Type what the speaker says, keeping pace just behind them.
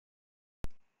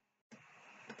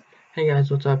Hey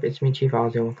guys, what's up? It's me, Chief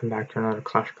Ozzy, and welcome back to another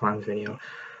Clash of Clans video.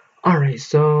 Alright,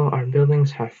 so our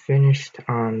buildings have finished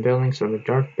building, so the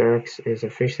Dark Barracks is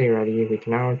officially ready. We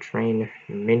can now train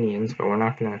minions, but we're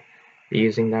not going to be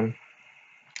using them.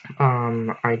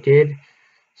 I did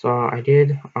start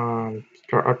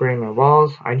upgrading my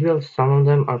walls. I do have some of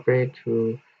them upgrade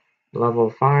to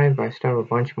level 5, but I still have a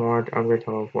bunch more to upgrade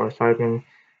to level 4, so I've been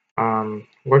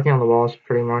working on the walls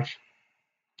pretty much.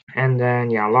 And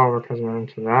then, yeah, a lot of work has gone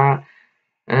into that.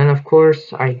 And then of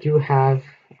course I do have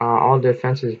all the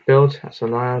defenses built, so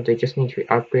now they just need to be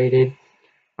upgraded.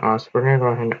 So we're gonna go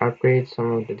ahead and upgrade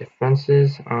some of the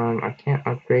defenses. I can't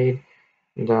upgrade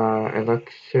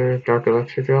the dark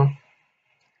elixir drill.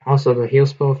 Also the heal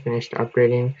spell finished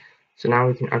upgrading, so now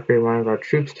we can upgrade one of our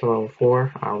troops to level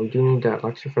 4. We do need the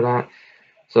elixir for that.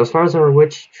 So as far as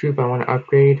which troop I want to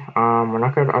upgrade, we're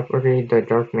not going to upgrade the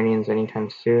dark minions anytime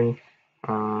soon.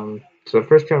 So the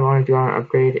first troop I want to do on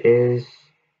upgrade is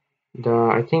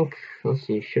I think, let's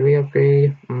see, should we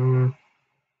upgrade?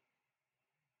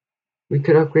 We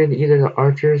could upgrade either the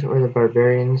archers or the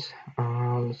barbarians.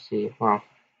 Let's see, wow,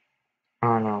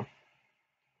 oh no.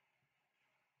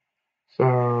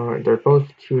 So, they're both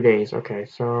 2 days, okay,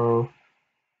 so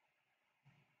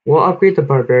we'll upgrade the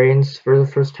barbarians for the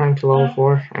first time to level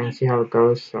 4 and see how it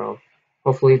goes, so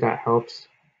hopefully that helps.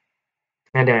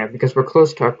 And because we're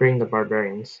close to upgrading the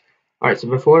barbarians. Alright, so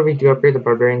before we do upgrade the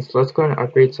barbarians, let's go and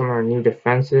upgrade some of our new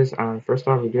defenses. First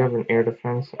off, we do have an air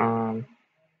defense.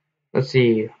 Let's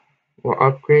see, we'll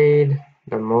upgrade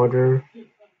the motor,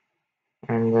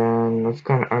 and then let's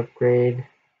kind of upgrade.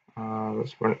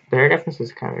 The air defense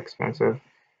is kind of expensive.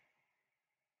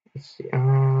 Let's see,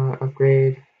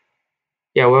 upgrade.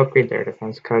 Yeah, we'll upgrade the air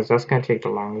defense because that's gonna take the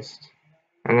longest.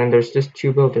 And then there's just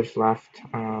 2 builders left.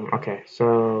 Okay,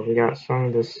 so we got some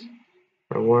of this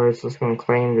rewards. Let's go and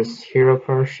claim this hero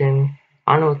potion.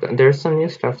 I don't know. There's some new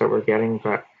stuff that we're getting,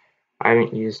 but I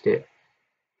haven't used it.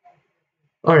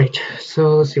 Alright,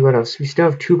 so let's see what else. We still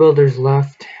have 2 builders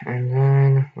left, and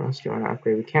then what else do you want to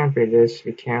upgrade? We can't upgrade this,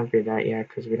 we can't upgrade that yet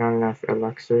because we don't have enough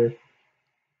elixir.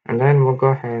 And then we'll go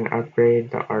ahead and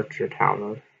upgrade the archer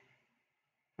tower.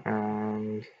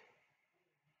 And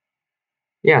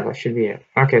yeah, that should be it.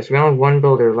 Okay, so we only have 1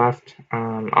 builder left.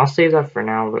 I'll save that for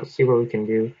now. Let's see what we can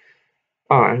do.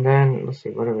 Oh, and then let's see,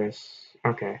 what are this?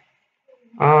 Okay.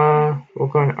 We'll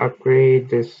go and upgrade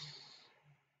this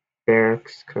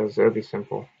barracks because it'll be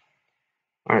simple.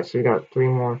 Alright, so we got 2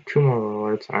 more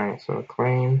rewards. Alright, so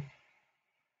claim,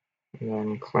 and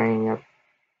then claim, yep.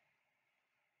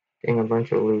 Getting a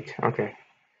bunch of loot. Okay.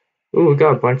 Ooh, we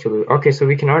got a bunch of loot. Okay, so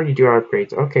we can already do our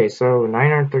upgrades. Okay, so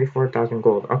 934,000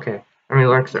 gold. Okay. I mean,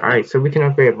 alright, so we can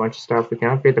upgrade a bunch of stuff. We can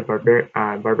upgrade the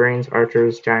barbarians,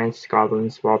 archers, giants,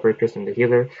 goblins, wall breakers, and the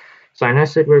healer. So I know I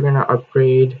said we're gonna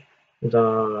upgrade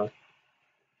the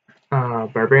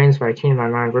barbarians, but I changed my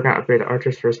mind. We're gonna upgrade the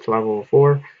archers first to level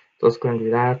 4. So let's go and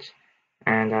do that.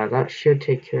 And that should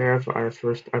take care of our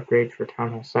first upgrade for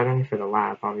Town Hall 7 for the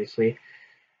lab, obviously.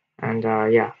 And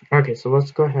yeah, okay, so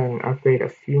let's go ahead and upgrade a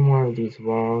few more of these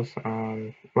walls.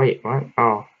 Wait, what?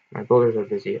 Oh, my builders are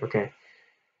busy. Okay,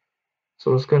 so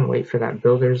let's go and wait for that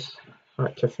builders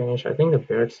to finish. I think the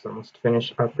barracks is almost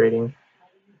finished upgrading,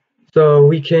 so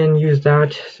we can use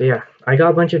that. So yeah, I got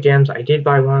a bunch of gems. I did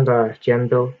buy one of the gem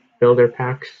builder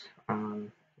packs.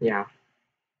 Yeah,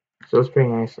 so it's pretty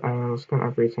nice. Let's go and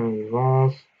upgrade some of these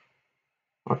walls.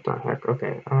 What the heck?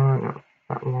 Okay, no,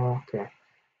 that wall. Okay.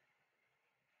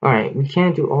 Alright, we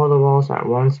can't do all the walls at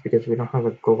once because we don't have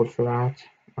the gold for that.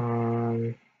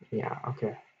 Yeah,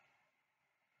 okay.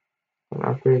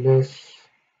 I'll upgrade this.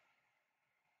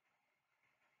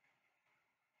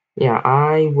 Yeah,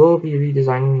 I will be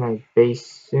redesigning my base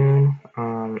soon.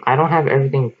 I don't have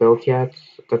everything built yet.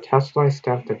 The Tesla I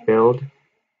still have to build.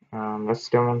 That's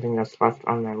still one thing that's left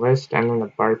on my list. And then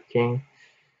the Barb King.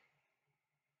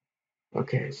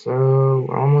 Okay, so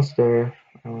we're almost there.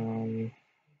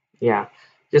 Yeah,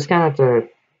 just kind of have to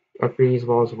upgrade these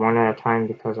walls one at a time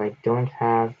because I don't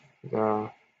have the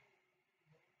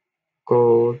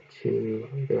go to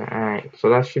alright, so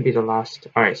that should be the last.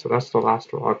 Alright, so that's the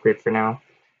last we'll upgrade for now.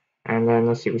 And then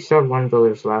let's see, we still have 1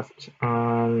 village left.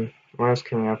 What else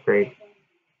can we upgrade?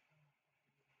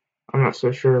 I'm not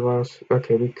so sure what else.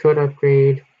 Okay, we could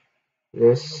upgrade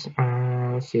this.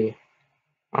 Let's see.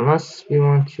 Unless we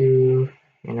want to,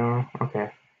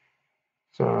 okay.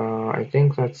 So I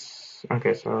think that's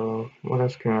okay, so what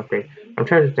else can we upgrade? I'm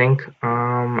trying to think.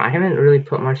 I haven't really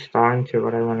put much thought into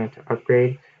what I wanted to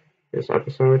upgrade this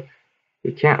episode.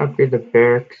 We can't upgrade the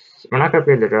barracks. We're not gonna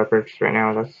upgrade the drill barracks right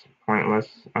now. That's pointless.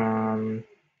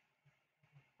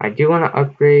 I do want to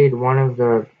upgrade one of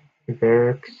the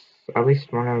barracks. At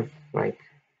least one of like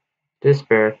this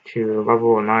barrack to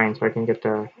level 9 so I can get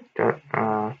the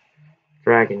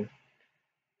dragon.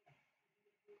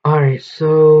 Alright,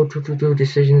 so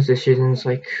decisions,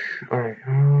 like, alright,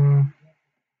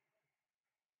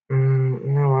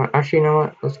 you know what, actually, you know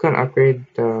what, let's go and upgrade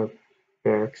the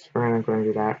barracks. We're gonna go and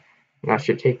do that. And that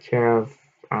should take care of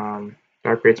the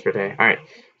upgrades for today. Alright,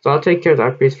 so I'll take care of the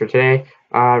upgrades for today.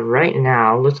 Right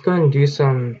now, let's go and do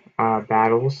some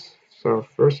battles. So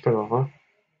first of all,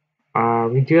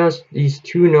 we do have these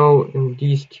two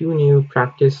new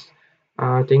practice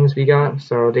things we got.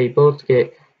 So they both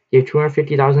give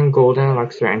 250,000 golden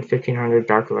elixir and 1,500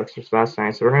 dark elixir. So that's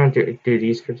nice. So we're gonna do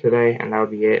these for today, and that'll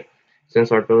be it,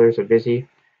 since our builders are busy.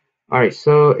 Alright,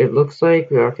 so it looks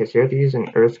like okay. So you have to use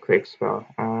an earthquake spell.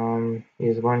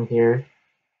 Use one here,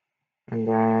 and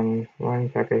then one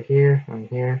PEKKA here, one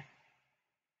here,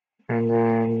 and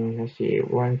then let's see,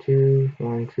 1, 2,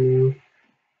 1, 2.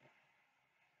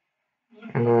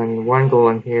 And then one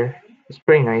golem here. It's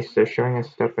pretty nice. They're showing us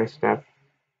step by step.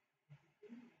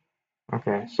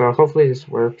 Okay, so hopefully this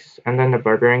works. And then the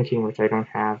Barbarian King, which I don't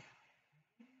have.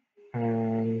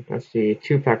 And let's see,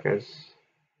 2 P.E.K.K.A.s.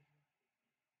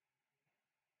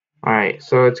 Alright,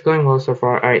 so it's going well so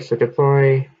far. Alright, so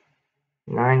deploy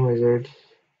 9 wizards.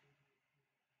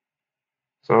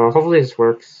 So hopefully this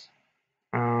works.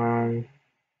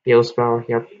 Heal spell,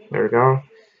 yep, there we go.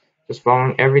 Just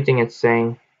following everything it's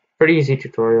saying. Pretty easy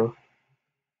tutorial.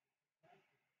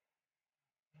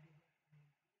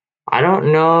 I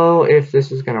don't know if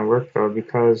this is gonna work though,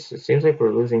 because it seems like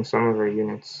we're losing some of our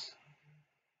units.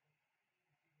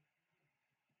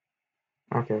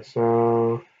 Okay,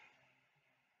 so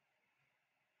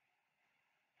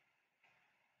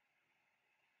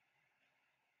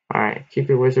alright, keep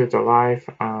your wizards alive.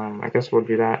 I guess we'll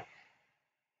do that.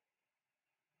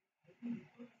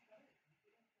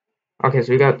 Okay,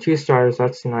 so we got 2 stars,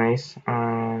 that's nice.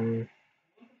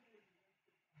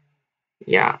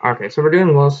 Yeah, okay, so we're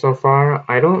doing well so far.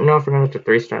 I don't know if we're gonna get to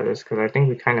 3-star this, because I think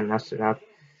we kind of messed it up.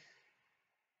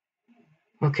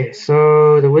 Okay,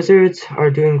 so the wizards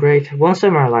are doing great. Most of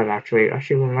them are alive, actually.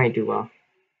 Actually, we might do well.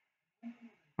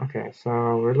 Okay, so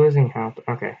we're losing health.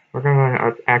 Okay, we're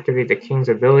gonna activate the king's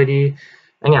ability.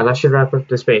 And yeah, that should wrap up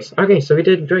the space. Okay, so we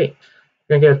did great.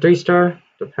 We're gonna get a 3-star.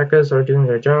 The P.E.K.K.A.s are doing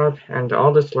their job, and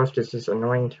all that's left is this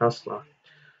annoying Tesla.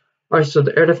 Alright, so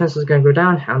the air defense is gonna go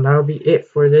down, and that'll be it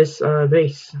for this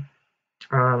base.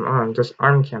 On this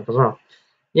arm camp as well.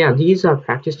 Yeah, these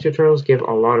practice tutorials give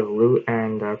a lot of loot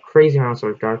and crazy amounts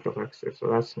of dark elixir, so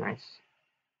that's nice.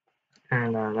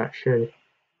 And that should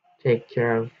take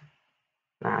care of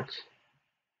that.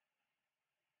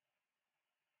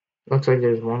 Looks like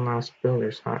there's one last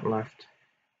builder spot left.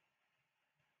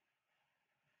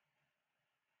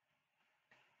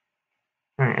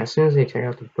 Alright, as soon as they take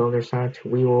out the builder site,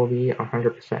 we will be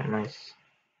 100% nice.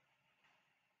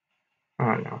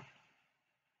 Oh no.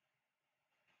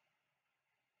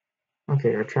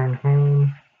 Okay, return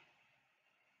home.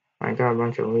 I got a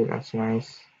bunch of loot, that's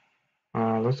nice.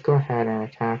 Let's go ahead and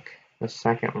attack the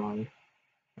second one.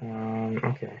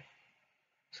 Okay.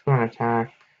 Let's go and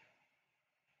attack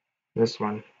this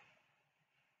one.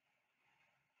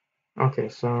 Okay,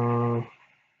 so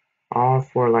all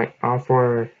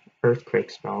four earthquake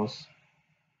spells,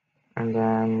 and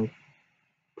then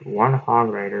one hog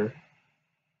rider.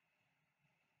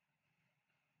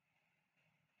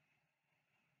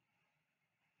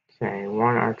 Okay,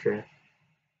 one archer.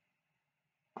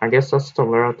 I guess that's to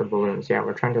lure out the balloons. Yeah,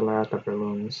 we're trying to lure out the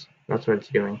balloons. That's what it's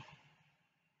doing.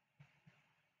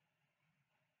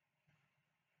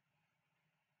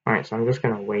 Alright, so I'm just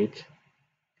gonna wait.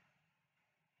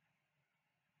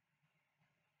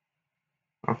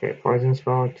 Okay, poison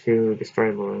spell to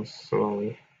destroy balloons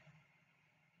slowly.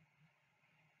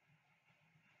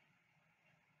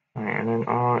 Alright, and then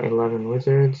all 11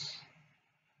 wizards.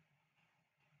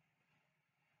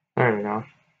 There we go.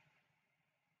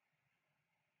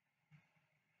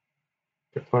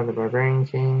 Deploy the Barbarian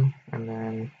King, and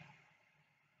then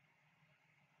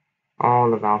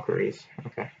all the Valkyries.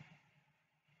 Okay.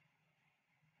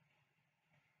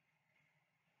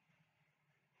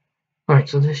 Alright,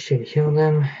 so this should heal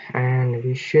them, and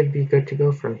we should be good to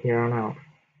go from here on out.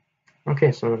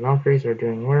 Okay, so the Valkyries are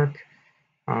doing work.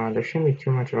 There shouldn't be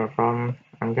too much of a problem.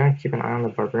 I'm gonna keep an eye on the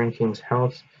Barbarian King's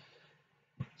health.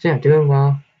 So yeah, doing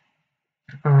well.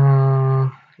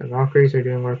 The Valkyries are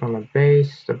doing work on the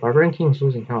base. The Barbarian King's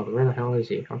losing health. Where the hell is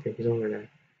he? Okay, he's over there.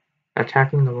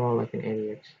 Attacking the wall like an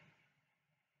idiot.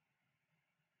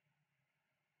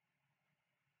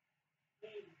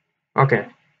 Okay,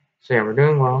 so yeah, we're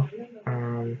doing well.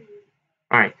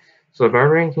 Alright, So the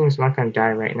Barbarian King's not gonna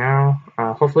die right now.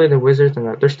 Hopefully the wizards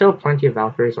and there's still plenty of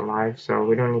Valkyries alive, so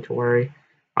we don't need to worry.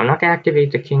 I'm not gonna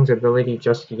activate the King's ability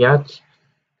just yet,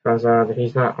 because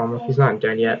he's not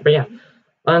dead yet. But yeah,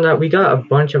 and we got a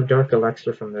bunch of Dark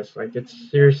Elixir from this. Like, it's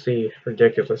seriously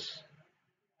ridiculous.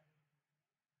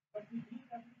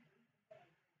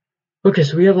 Okay,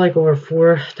 so we have like over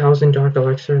 4,000 Dark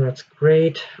Elixir. That's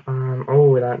great.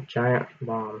 Oh, that giant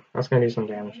bomb. That's gonna do some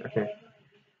damage. Okay,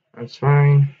 that's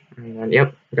fine. And then,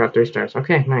 yep, we got 3 stars.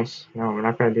 Okay, nice. No, we're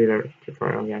not gonna do the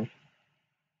tutorial again.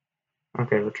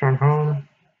 Okay, return home.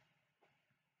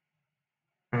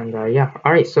 And yeah,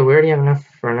 alright, so we already have enough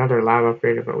for another lab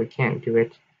upgrader, but we can't do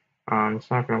it.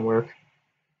 It's not gonna work.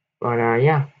 But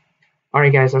yeah.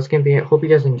 Alright guys, that's gonna be it. Hope you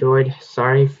guys enjoyed.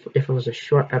 Sorry if it was a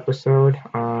short episode.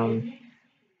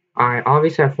 I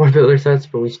obviously have 4 builder sets,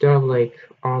 but we still have like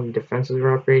all the defenses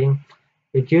we're upgrading.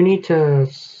 We do need to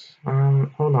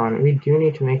hold on, we do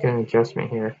need to make an adjustment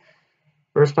here.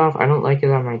 First off, I don't like it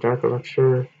that my Dark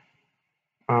Elixir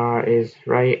is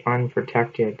right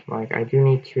unprotected. Like, I do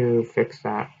need to fix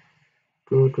that.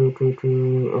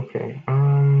 Okay,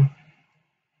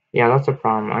 yeah, that's a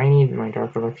problem. I need my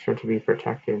Dark Elixir to be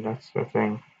protected, that's the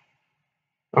thing.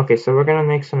 Okay, so we're gonna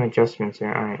make some adjustments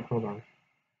here. Alright, hold on.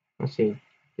 Let's see.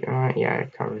 Yeah,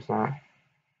 it covers that.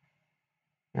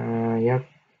 Yep,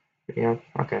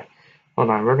 okay. Hold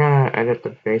on, we're gonna edit the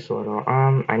base a little.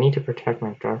 I need to protect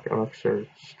my Dark Elixir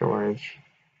storage,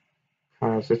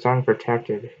 because it's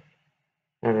unprotected.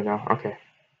 There we go, okay.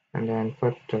 And then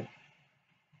put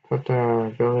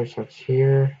the builder sets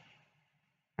here.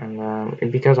 And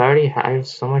then, because I have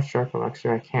so much Dark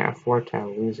Elixir, I can't afford to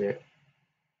lose it.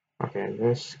 Okay,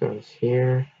 this goes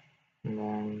here, and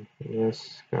then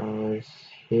this goes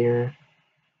here.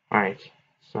 Alright,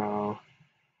 so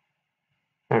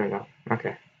there we go.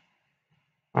 Okay.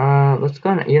 Let's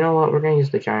go and, you know what, we're gonna use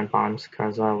the giant bombs,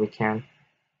 because we can.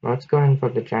 Let's go ahead and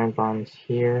put the giant bombs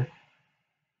here.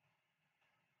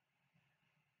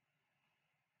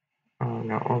 Oh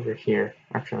no, over here,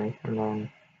 actually, and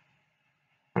then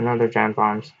another giant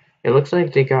bombs. It looks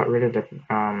like they got rid of the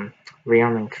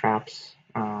rearming traps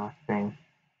thing.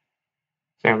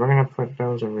 So yeah, we're gonna put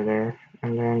those over there,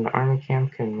 and then the army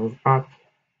camp can move up.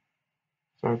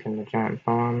 So can the giant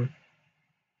bomb.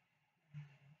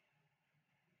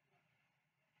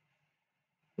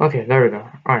 Okay, there we go.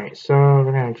 Alright, so we're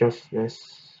gonna adjust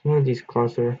this, move these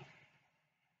closer,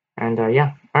 and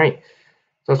yeah, alright.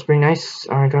 So that's pretty nice.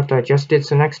 I got that adjusted,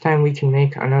 so next time we can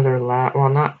make another lab, well,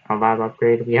 not a lab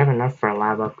upgrade, we have enough for a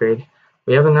lab upgrade.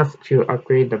 We have enough to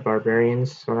upgrade the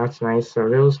Barbarians, so that's nice. So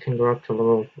those can go up to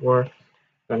level 4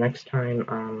 the next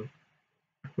time,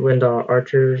 when the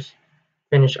archers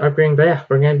finish upgrading. But yeah,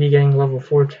 we're gonna be getting level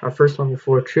 4, our first level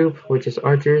 4 troop, which is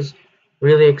archers.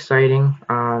 Really exciting.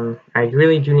 I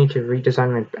really do need to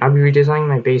redesign I'll be redesigning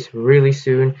my base really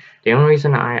soon. The only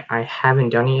reason I haven't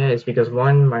done it yet is because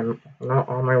one, not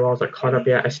all my walls are caught up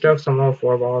yet. I still have some level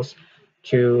 4 walls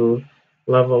to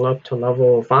level up to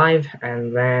level 5,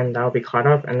 and then that'll be caught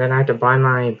up. And then I have to buy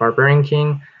my Barbarian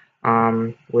King,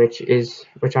 which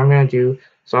I'm gonna do.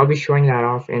 So I'll be showing that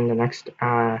off in the next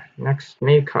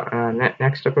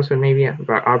next episode maybe.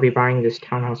 But I'll be buying this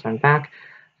townhouse and back.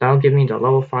 That'll give me the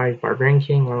level 5 Barbarian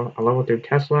King, a level 3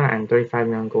 Tesla, and 35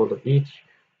 million gold of each,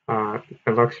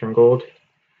 Elixir and gold.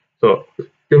 So it's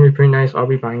gonna be pretty nice. I'll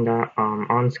be buying that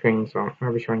on screen, so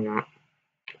I'll be showing that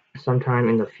sometime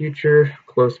in the future,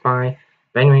 close by.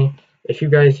 But anyway, if you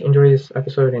guys enjoy this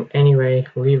episode in any way,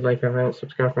 leave a like, comment,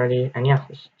 subscribe already, and yeah,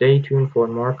 stay tuned for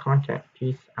more content.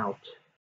 Peace out.